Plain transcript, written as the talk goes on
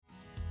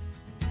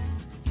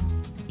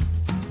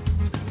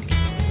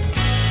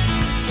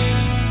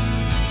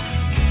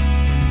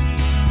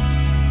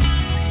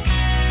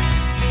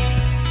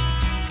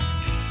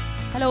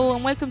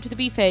welcome to the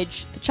Beef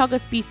Edge, the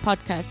Teagasc Beef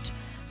podcast,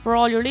 for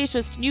all your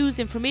latest news,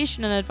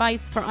 information and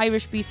advice for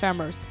Irish beef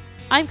farmers.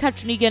 I'm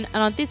Catherine Egan,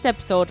 and on this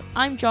episode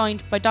I'm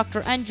joined by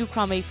Dr. Andrew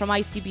Cromie from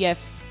ICBF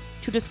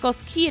to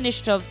discuss key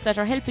initiatives that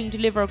are helping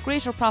deliver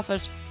greater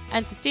profit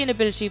and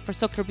sustainability for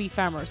suckler beef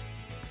farmers.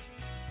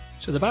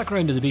 So the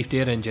background of the Beef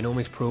Data and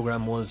Genomics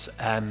programme was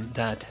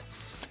that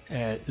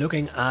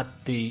looking at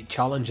the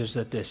challenges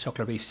that the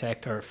suckler beef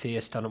sector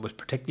faced, and it was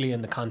particularly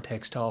in the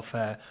context of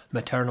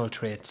maternal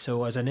traits.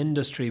 So as an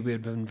industry,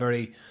 we've been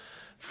very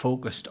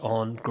focused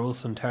on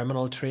growth in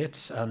terminal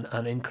traits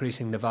and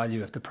increasing the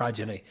value of the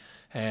progeny,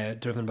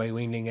 driven by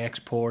weaning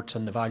exports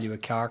and the value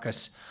of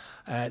carcass.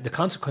 The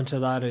consequence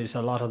of that is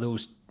a lot of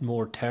those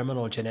more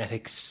terminal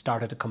genetics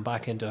started to come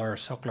back into our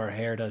suckler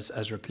herd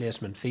as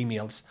replacement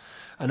females.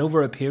 And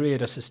over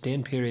a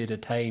sustained period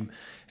of time,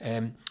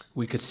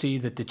 we could see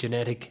that the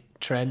genetic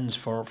trends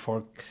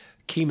for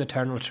key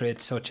maternal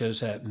traits such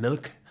as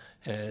milk,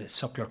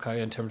 suckler cow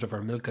in terms of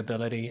her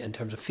milkability, in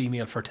terms of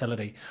female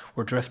fertility,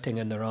 were drifting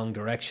in the wrong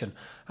direction.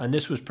 And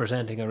this was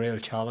presenting a real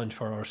challenge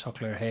for our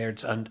suckler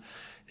herds. And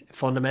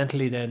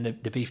fundamentally then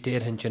the Beef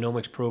Data and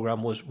Genomics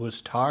programme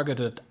was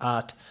targeted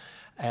at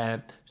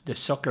the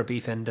suckler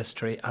beef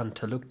industry and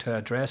to look to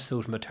address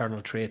those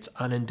maternal traits,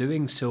 and in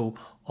doing so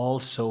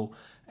also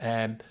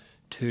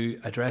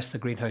to address the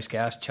greenhouse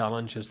gas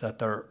challenges that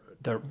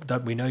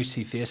that we now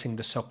see facing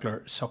the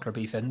suckler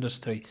beef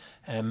industry,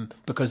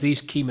 because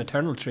these key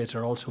maternal traits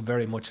are also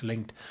very much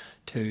linked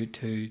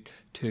to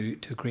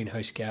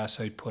greenhouse gas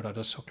output at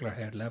a suckler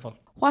herd level.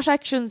 What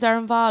actions are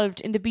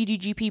involved in the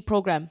BDGP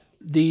programme?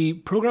 The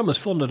programme was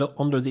funded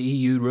under the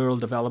EU Rural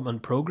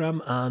Development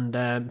Programme, and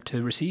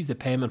to receive the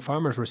payment,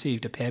 farmers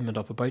received a payment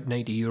of about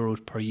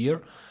 €90 per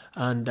year,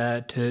 and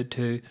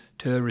to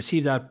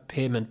receive that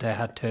payment they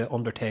had to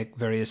undertake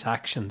various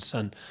actions.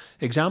 And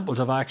examples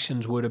of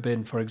actions would have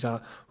been, for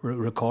example,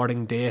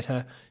 recording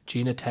data,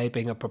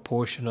 genotyping a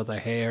proportion of the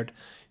herd,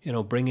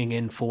 bringing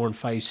in 4 and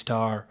 5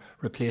 star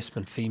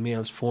replacement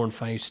females, 4 and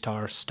 5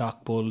 star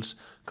stock bulls,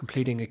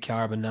 completing a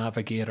carbon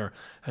navigator,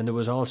 and there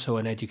was also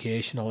an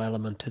educational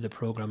element to the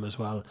programme as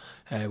well,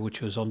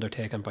 which was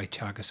undertaken by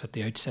Teagasc at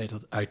the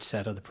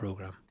outset of the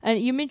programme. And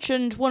you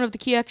mentioned one of the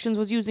key actions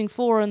was using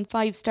 4 and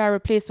 5 star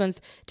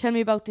replacements. Tell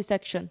me about this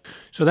action.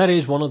 So that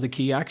is one of the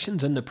key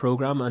actions in the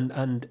programme,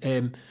 and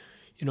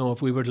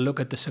if we were to look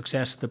at the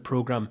success of the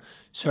programme,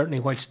 certainly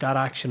whilst that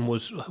action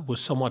was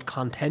somewhat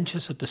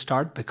contentious at the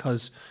start,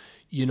 because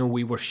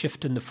we were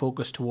shifting the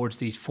focus towards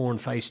these 4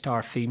 and 5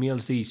 star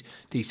females,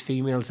 these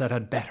females that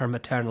had better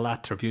maternal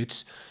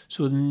attributes.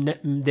 So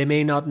they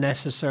may not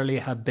necessarily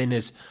have been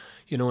as,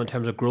 in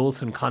terms of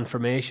growth and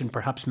confirmation,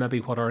 perhaps maybe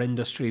what our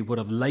industry would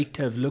have liked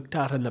to have looked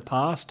at in the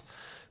past.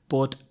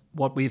 But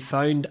what we've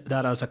found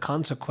that as a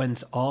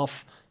consequence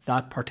of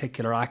that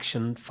particular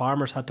action,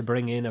 farmers had to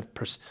bring in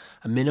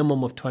a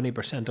minimum of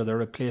 20% of their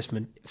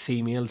replacement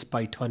females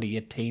by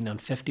 2018 and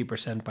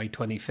 50% by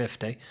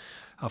 2050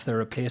 of their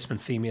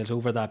replacement females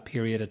over that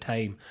period of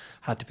time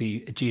had to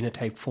be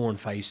genotype 4 and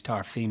 5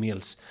 star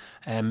females.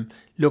 And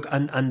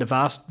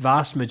the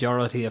vast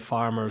majority of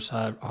farmers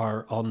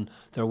are on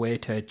their way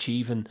to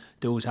achieving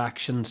those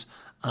actions.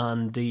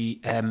 And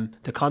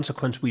the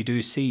consequence we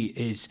do see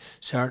is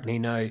certainly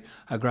now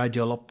a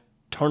gradual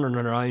turning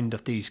around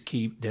of these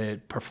key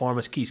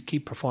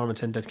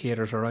performance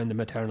indicators around the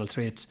maternal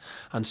traits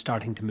and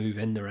starting to move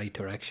in the right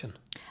direction.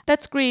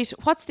 That's great.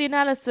 What's the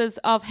analysis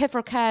of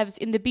heifer calves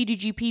in the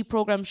BDGP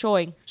programme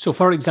showing? So,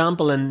 for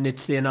example, and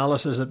it's the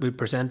analysis that we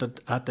presented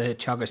at the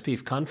Teagasc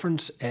Beef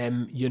Conference,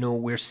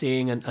 we're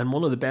seeing, and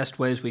one of the best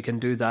ways we can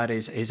do that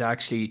is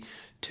actually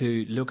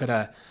to look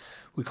at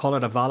we call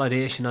it a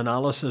validation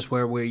analysis,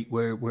 where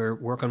we're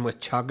working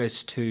with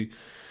Teagasc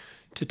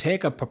to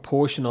take a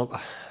proportion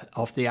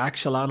of the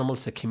actual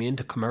animals that came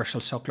into commercial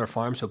suckler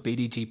farms, so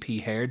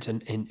BDGP herds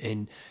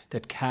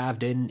that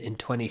calved in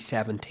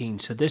 2017.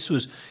 So this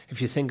was,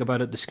 if you think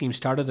about it, the scheme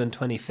started in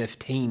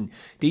 2015.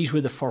 These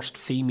were the first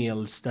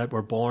females that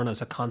were born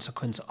as a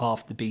consequence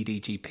of the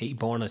BDGP,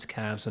 born as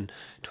calves in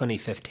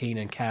 2015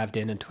 and calved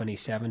in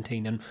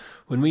 2017. And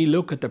when we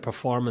look at the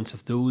performance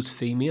of those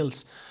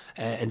females,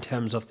 in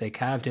terms of they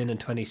calved in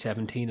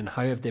 2017 and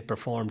how have they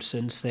performed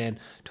since then,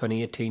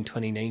 2018,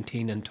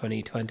 2019 and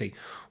 2020,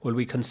 well,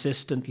 we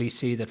consistently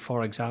see that,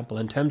 for example,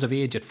 in terms of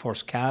age at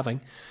first calving,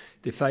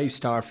 the 5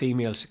 star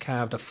females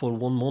calved a full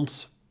 1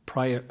 month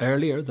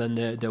earlier than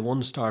the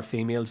 1 star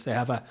females. They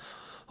have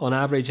on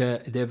average,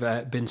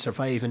 they've been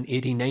surviving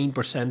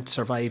 89%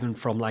 surviving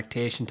from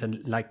lactation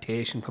to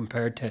lactation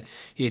compared to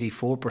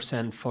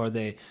 84% for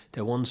the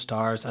 1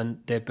 stars,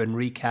 and they've been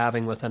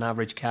recalving with an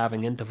average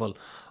calving interval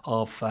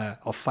of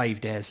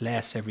 5 days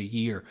less every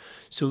year.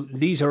 So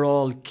these are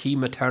all key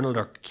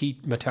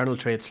maternal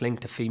traits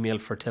linked to female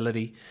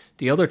fertility.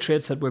 The other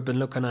traits that we've been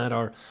looking at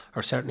are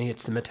certainly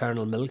it's the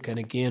maternal milk, and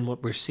again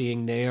what we're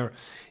seeing there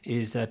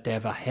is that they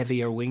have a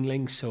heavier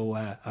weanling, so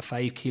a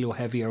 5 kilo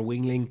heavier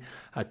weanling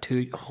at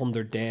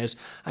 200 days,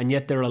 and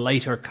yet they're a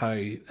lighter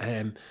cow,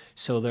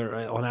 so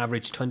they're on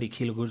average 20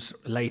 kilos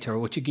lighter,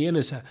 which again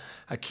is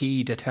a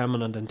key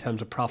determinant in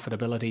terms of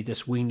profitability,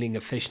 this weanling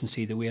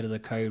efficiency, the weight of the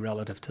cow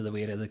relative to the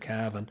weight of the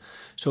calf. And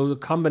so the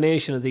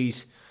combination of the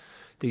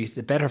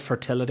better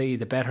fertility,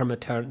 the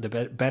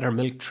better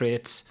milk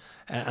traits,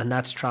 and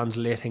that's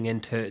translating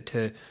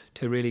into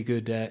really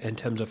good in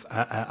terms of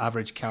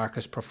average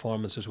carcass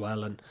performance as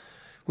well. And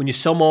when you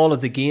sum all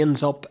of the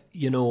gains up,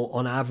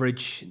 on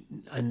average,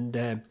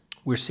 and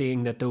we're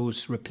seeing that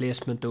those 4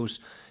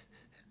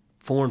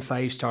 and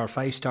 5-star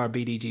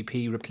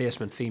BDGP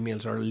replacement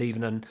females are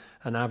leaving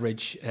an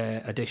average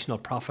additional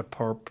profit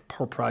per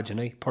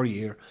progeny per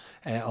year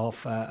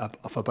of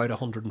about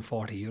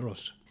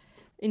 €140.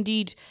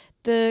 Indeed.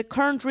 The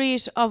current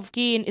rate of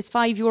gain is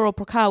 €5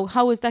 per cow.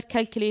 How is that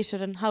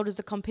calculated and how does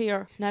it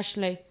compare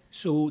nationally?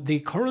 So the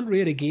current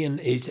rate again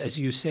is, as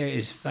you say,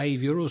 is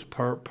 €5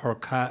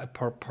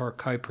 per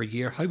cow per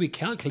year. How we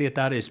calculate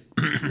that is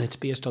it's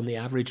based on the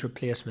average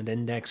replacement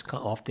index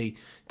of the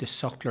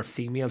suckler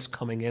females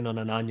coming in on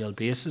an annual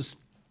basis.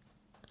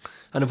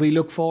 And if we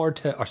look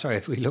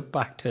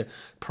back to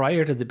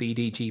prior to the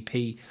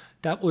BDGP,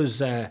 that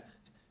was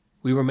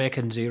we were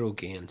making zero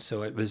gain,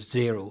 so it was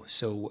zero.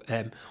 So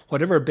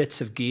whatever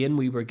bits of gain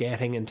we were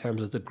getting in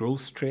terms of the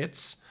growth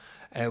traits,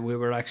 we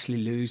were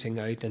actually losing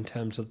out in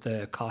terms of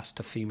the cost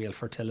of female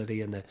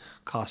fertility and the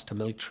cost of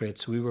milk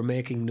traits. So we were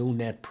making no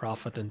net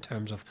profit in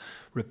terms of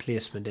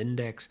replacement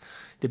index.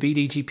 The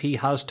BDGP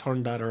has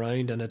turned that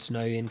around and it's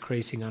now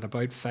increasing at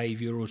about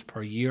 €5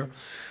 per year,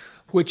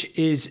 which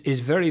is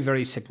very,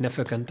 very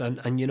significant. And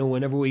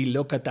whenever we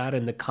look at that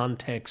in the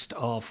context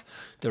of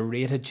the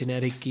rate of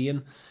genetic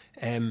gain,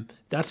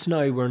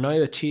 we're now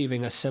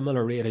achieving a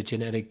similar rate of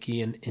genetic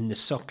gain in the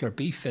suckler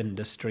beef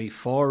industry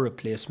for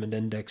replacement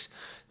index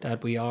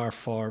that we are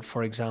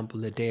for example,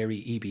 the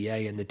dairy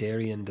EBA and the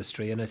dairy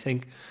industry. And I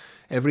think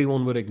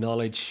everyone would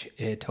acknowledge,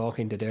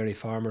 talking to dairy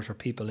farmers or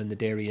people in the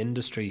dairy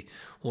industry,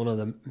 one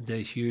of the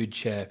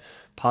huge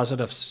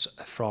positives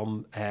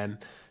from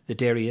the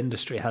dairy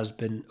industry has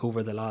been,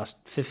 over the last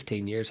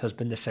 15 years, has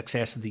been the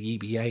success of the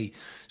EBA.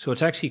 So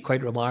it's actually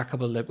quite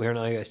remarkable that we're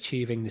now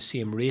achieving the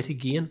same rate of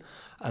gain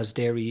as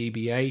dairy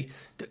EBA.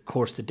 Of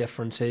course, the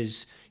difference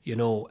is,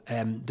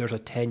 there's a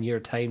 10-year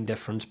time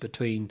difference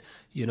between,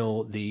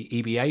 the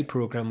EBA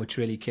program, which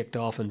really kicked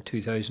off in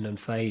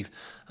 2005,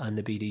 and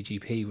the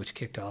BDGP, which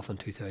kicked off in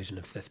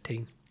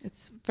 2015.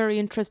 It's very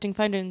interesting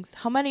findings.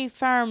 How many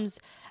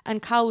farms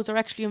and cows are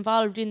actually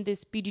involved in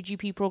this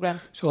BDGP program?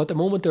 So at the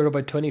moment there are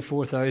about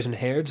 24,000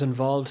 herds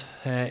involved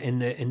in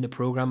the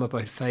program,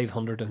 about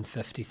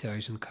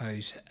 550,000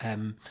 cows.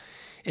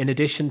 In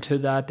addition to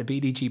that, the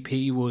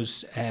BDGP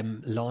was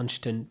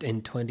launched in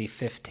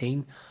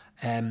 2015.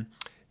 Then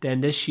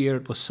this year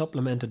it was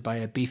supplemented by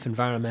a beef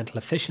environmental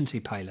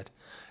efficiency pilot,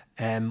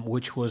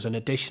 which was an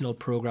additional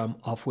program,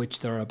 of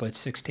which there are about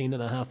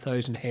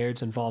 16,500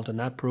 herds involved in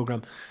that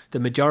program, the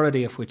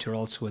majority of which are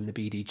also in the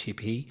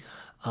BDGP,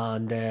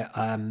 and there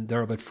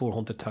are about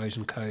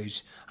 400,000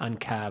 cows and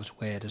calves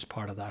weighed as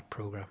part of that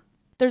program.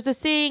 There's a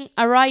saying,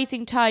 a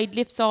rising tide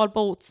lifts all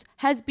boats.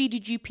 Has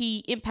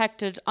BDGP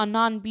impacted on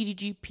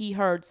non-BDGP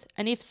herds?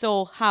 And if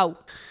so, how?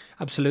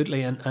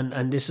 Absolutely,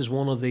 and this is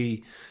one of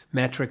the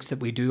metrics that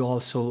we do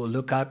also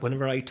look at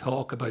whenever I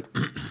talk about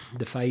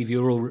the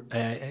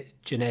 €5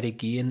 genetic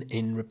gain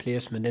in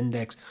replacement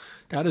index.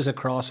 That is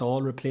across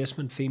all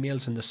replacement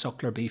females in the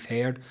suckler beef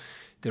herd.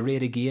 The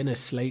rate of gain is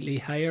slightly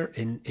higher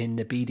in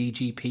the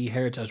BDGP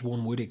herds, as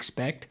one would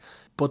expect,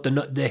 but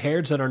the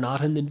herds that are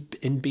not in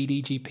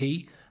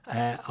BDGP,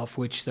 of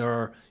which there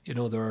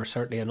are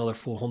certainly another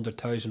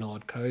 400,000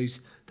 odd cows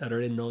that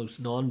are in those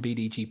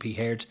non-BDGP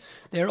herds,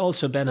 they're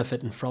also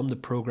benefiting from the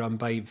programme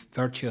by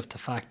virtue of the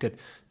fact that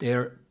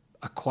they're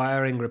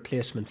acquiring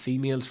replacement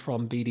females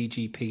from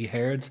BDGP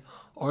herds,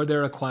 or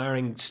they're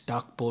acquiring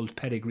stock bulls,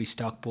 pedigree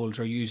stock bulls,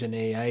 or using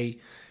AA,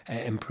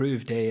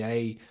 improved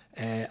AA,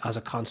 as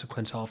a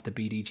consequence of the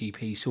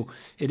BDGP. So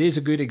it is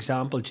a good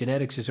example.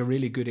 Genetics is a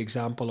really good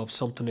example of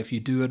something, if you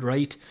do it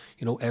right,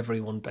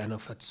 everyone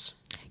benefits.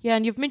 Yeah,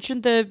 and you've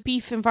mentioned the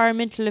Beef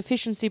Environmental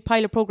Efficiency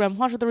Pilot Programme.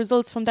 What are the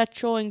results from that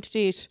showing to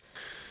date?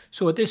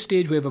 So at this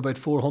stage we have about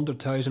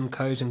 400,000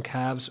 cows and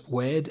calves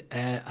weighed,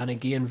 and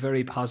again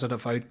very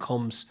positive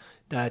outcomes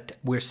that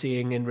we're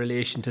seeing in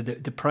relation to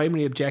the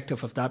primary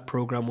objective of that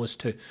programme was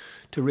to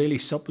really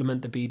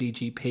supplement the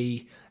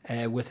BDGP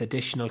with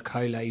additional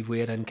cow live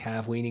weight and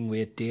calf weaning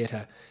weight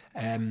data.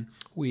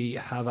 We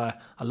have a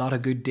lot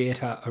of good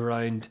data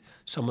around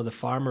some of the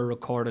farmer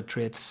recorded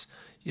traits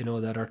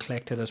that are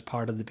collected as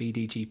part of the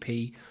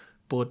BDGP,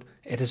 but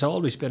it has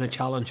always been a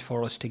challenge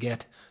for us to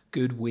get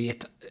good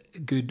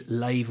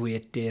live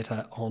weight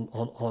data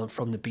on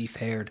from the beef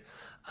herd.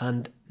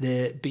 And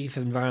the Beef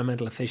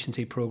Environmental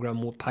Efficiency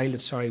Programme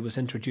pilot was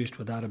introduced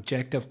with that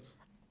objective.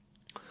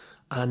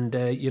 And,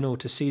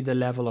 to see the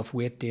level of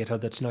weight data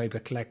that's now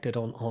been collected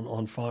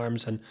on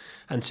farms, and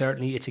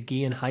certainly it's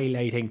again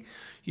highlighting,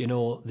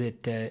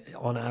 that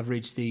on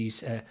average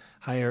these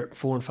higher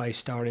 4 and 5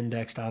 star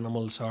indexed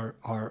animals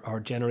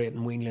are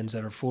generating weanlings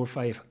that are 4 or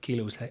 5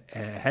 kilos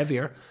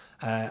heavier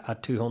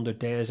at 200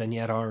 days, and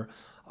yet are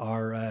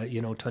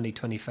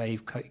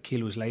 20-25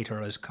 kilos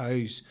lighter as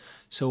cows.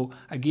 So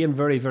again,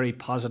 very, very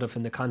positive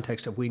in the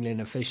context of weanling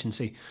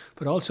efficiency,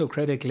 but also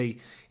critically,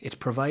 it's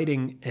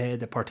providing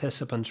the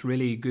participants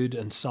really good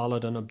and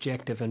solid and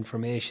objective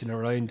information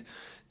around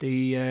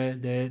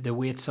the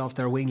weights of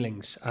their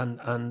weanlings,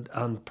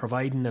 and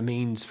providing a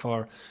means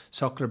for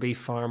suckler beef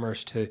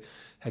farmers to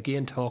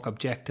again talk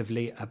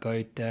objectively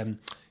about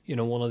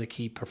one of the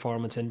key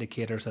performance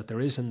indicators that there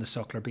is in the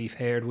suckler beef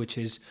herd, which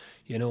is,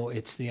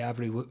 it's the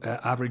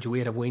average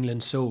weight of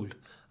weanlings sold.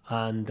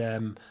 And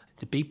the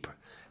BEEP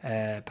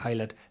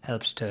pilot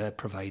helps to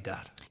provide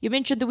that. You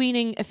mentioned the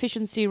weaning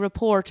efficiency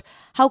report.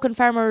 How can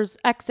farmers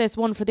access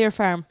one for their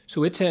farm?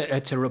 So it's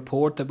a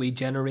report that we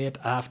generate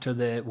after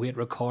the weight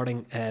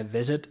recording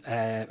visit,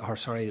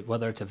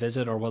 whether it's a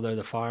visit or whether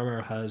the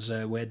farmer has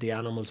weighed the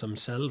animals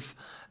himself.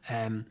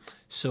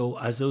 So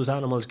as those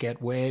animals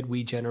get weighed,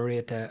 we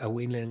generate a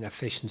weaning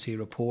efficiency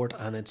report,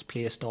 and it's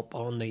placed up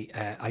on the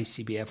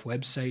ICBF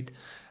website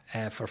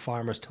for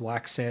farmers to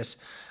access.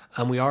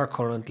 And we are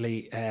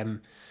currently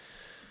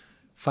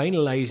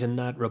finalising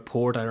that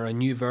report, or a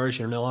new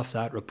version of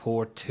that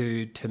report,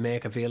 to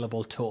make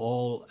available to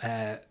all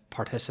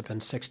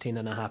participants, 16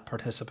 and a half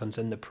participants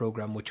in the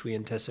programme, which we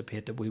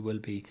anticipate that we will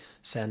be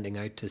sending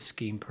out to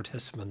scheme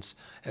participants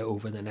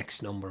over the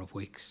next number of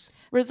weeks.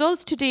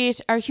 Results to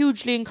date are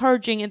hugely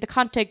encouraging in the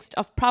context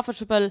of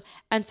profitable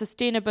and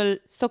sustainable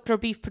suckler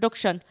beef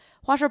production.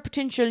 What are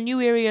potential new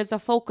areas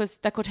of focus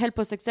that could help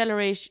us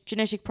accelerate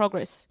genetic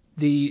progress?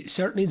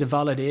 Certainly the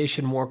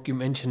validation work you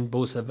mentioned,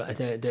 both of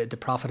the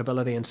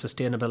profitability and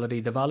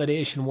sustainability. The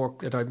validation work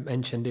that I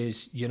mentioned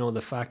is,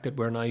 the fact that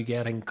we're now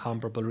getting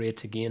comparable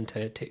rates again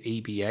to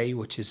EBA,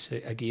 which is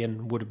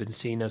again would have been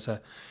seen as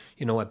a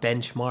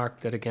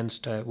benchmark that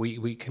against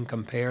we can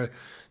compare.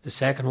 The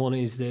second one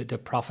is the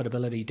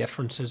profitability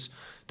differences,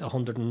 the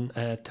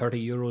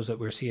 €130 that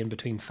we're seeing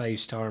between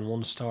 5-star and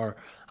 1-star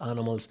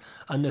animals.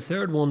 And the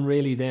third one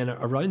really then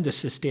around the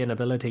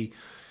sustainability.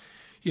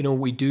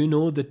 We do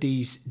know that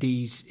these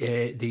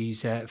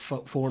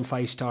 4 and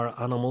 5 star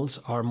animals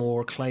are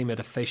more climate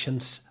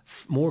efficient,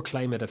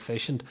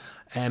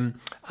 and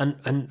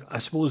I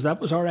suppose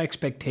that was our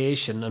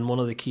expectation. And one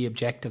of the key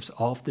objectives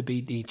of the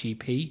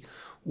BDGP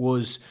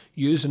was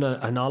using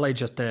a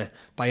knowledge of the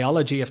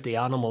biology of the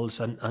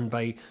animals, and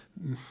by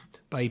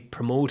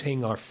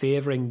promoting or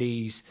favouring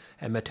these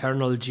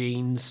maternal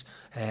genes,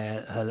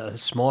 a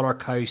smaller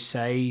cow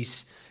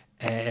size.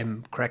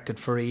 Corrected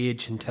for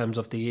age in terms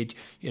of the age,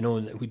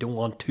 we don't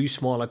want too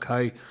small a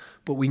cow,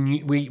 but we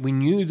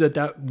knew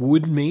that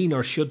would mean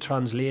or should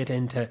translate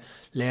into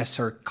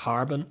lesser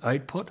carbon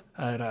output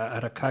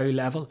at a cow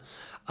level.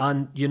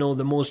 And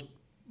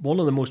one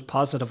of the most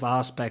positive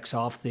aspects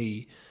of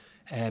the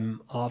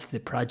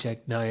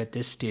project now at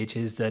this stage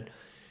is that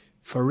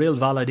for real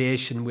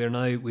validation,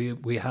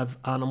 we have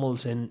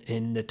animals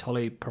in the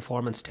Tully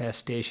Performance Test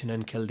Station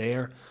in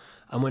Kildare.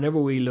 And whenever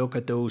we look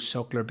at those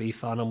suckler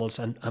beef animals,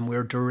 and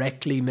we're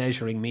directly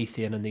measuring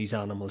methane in these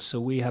animals. So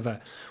we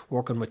have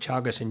working with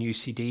Teagasc and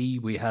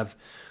UCD, we have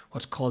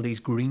what's called these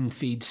green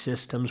feed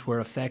systems, where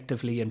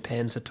effectively in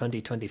pens of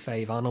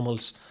 20-25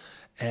 animals,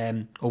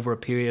 over a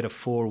period of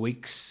 4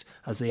 weeks,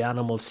 as the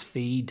animals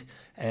feed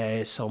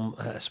a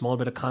small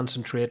bit of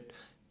concentrate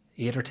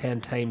 8 or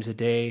 10 times a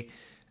day,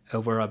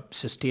 over a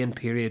sustained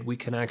period, we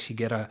can actually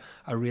get a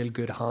real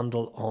good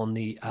handle on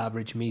the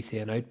average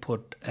methane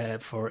output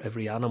for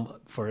every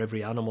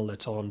animal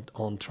that's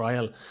on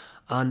trial.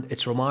 And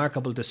it's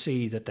remarkable to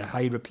see that the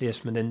high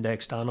replacement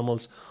indexed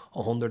animals,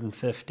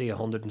 150,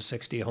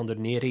 160,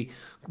 180,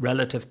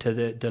 relative to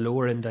the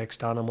lower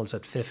indexed animals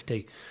at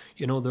 50,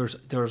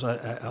 there's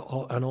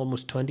an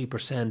almost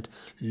 20%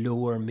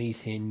 lower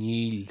methane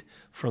yield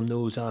from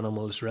those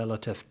animals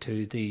relative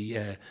to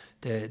the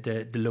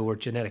lower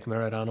genetic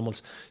merit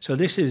animals. So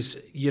this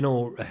is,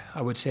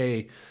 I would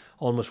say,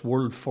 almost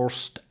world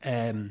first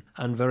and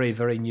very,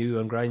 very new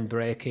and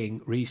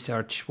groundbreaking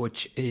research,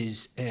 which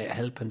is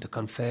helping to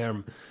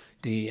confirm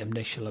the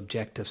initial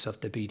objectives of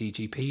the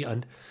BDGP.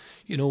 And,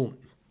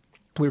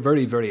 we're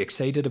very, very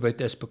excited about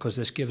this, because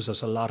this gives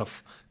us a lot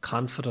of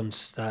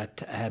confidence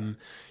that,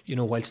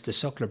 whilst the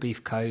suckler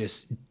beef cow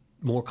is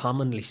more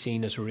commonly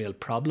seen as a real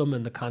problem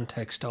in the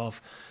context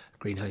of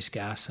greenhouse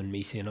gas and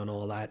methane and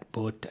all that,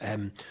 but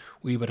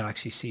we would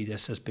actually see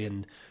this as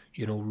being,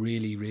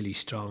 really, really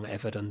strong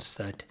evidence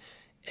that,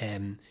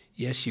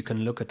 yes, you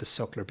can look at the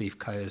suckler beef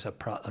cow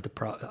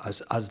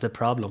as the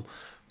problem,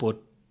 but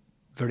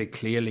very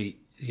clearly,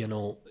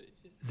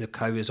 the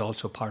cow is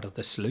also part of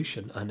the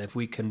solution. And if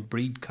we can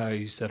breed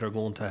cows that are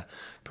going to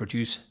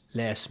produce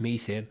less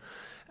methane,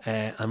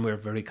 and we're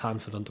very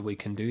confident that we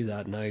can do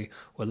that now.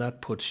 Well,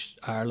 that puts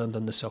Ireland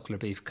and the suckler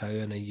beef cow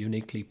in a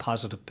uniquely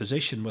positive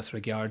position with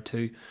regard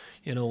to,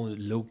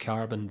 low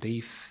carbon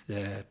beef,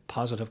 the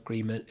positive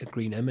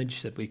green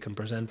image that we can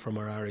present from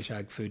our Irish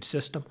ag food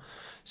system.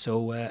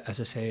 So, as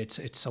I say,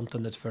 it's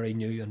something that's very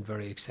new and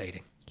very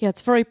exciting. Yeah,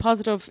 it's very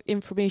positive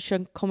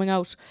information coming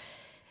out.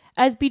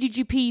 As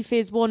BDGP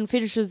Phase 1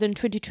 finishes in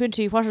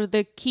 2020, what are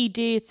the key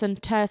dates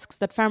and tasks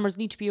that farmers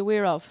need to be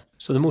aware of?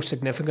 So the most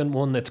significant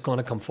one that's going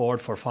to come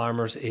forward for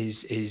farmers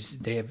is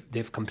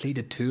they've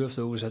completed 2 of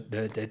those.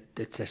 The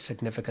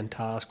significant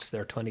tasks: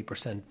 their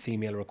 20%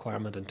 female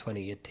requirement in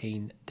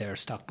 2018, their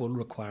stock bull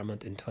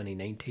requirement in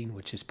 2019,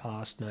 which is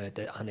passed now,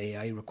 an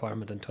AI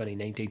requirement in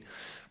 2019.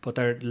 But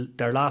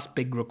their last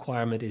big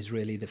requirement is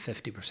really the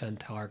 50%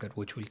 target,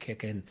 which will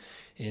kick in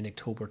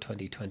October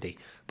 2020.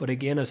 But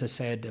again, as I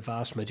said, the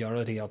vast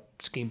majority of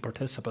scheme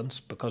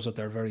participants, because of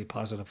their very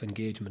positive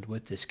engagement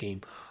with the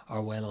scheme,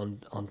 are well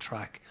on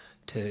track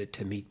to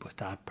meet with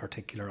that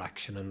particular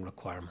action and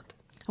requirement.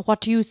 What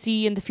do you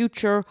see in the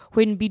future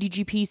when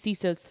BDGP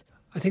ceases?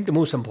 I think the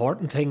most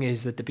important thing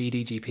is that the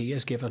BDGP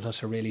has given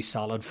us a really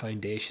solid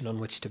foundation on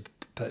which to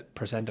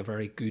present a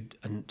very good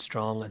and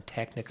strong and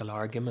technical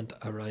argument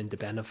around the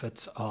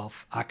benefits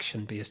of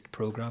action-based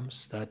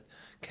programmes that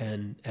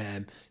can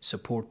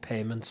support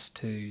payments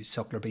to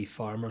suckler beef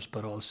farmers,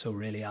 but also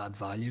really add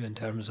value in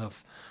terms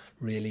of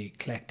really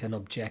collecting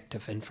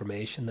objective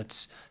information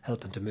that's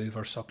helping to move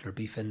our suckler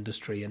beef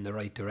industry in the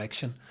right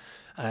direction.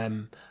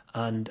 I'd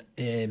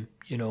be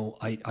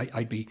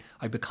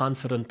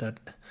confident that,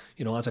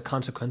 as a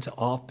consequence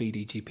of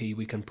BDGP,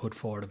 we can put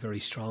forward a very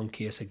strong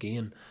case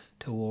again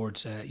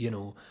towards, a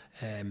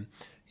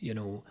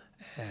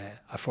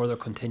further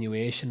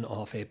continuation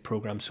of a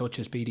programme such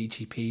as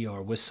BDGP,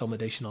 or with some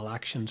additional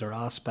actions or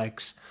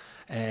aspects,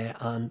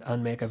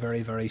 and make a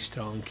very, very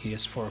strong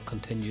case for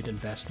continued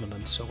investment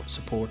and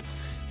support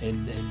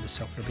in the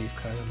suckler beef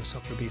cow and the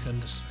suckler beef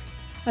industry.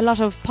 A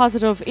lot of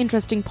positive,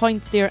 interesting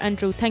points there,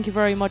 Andrew. Thank you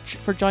very much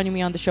for joining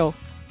me on the show.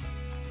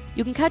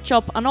 You can catch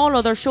up on all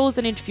other shows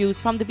and interviews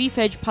from the Beef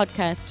Edge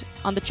podcast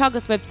on the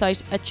Teagasc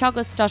website at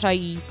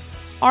teagasc.ie,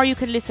 or you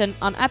can listen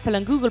on Apple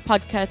and Google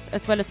Podcasts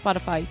as well as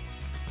Spotify.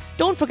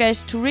 Don't forget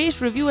to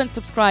rate, review and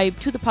subscribe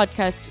to the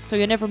podcast so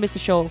you never miss a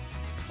show.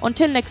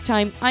 Until next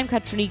time, I'm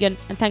Catherine Egan,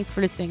 and thanks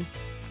for listening.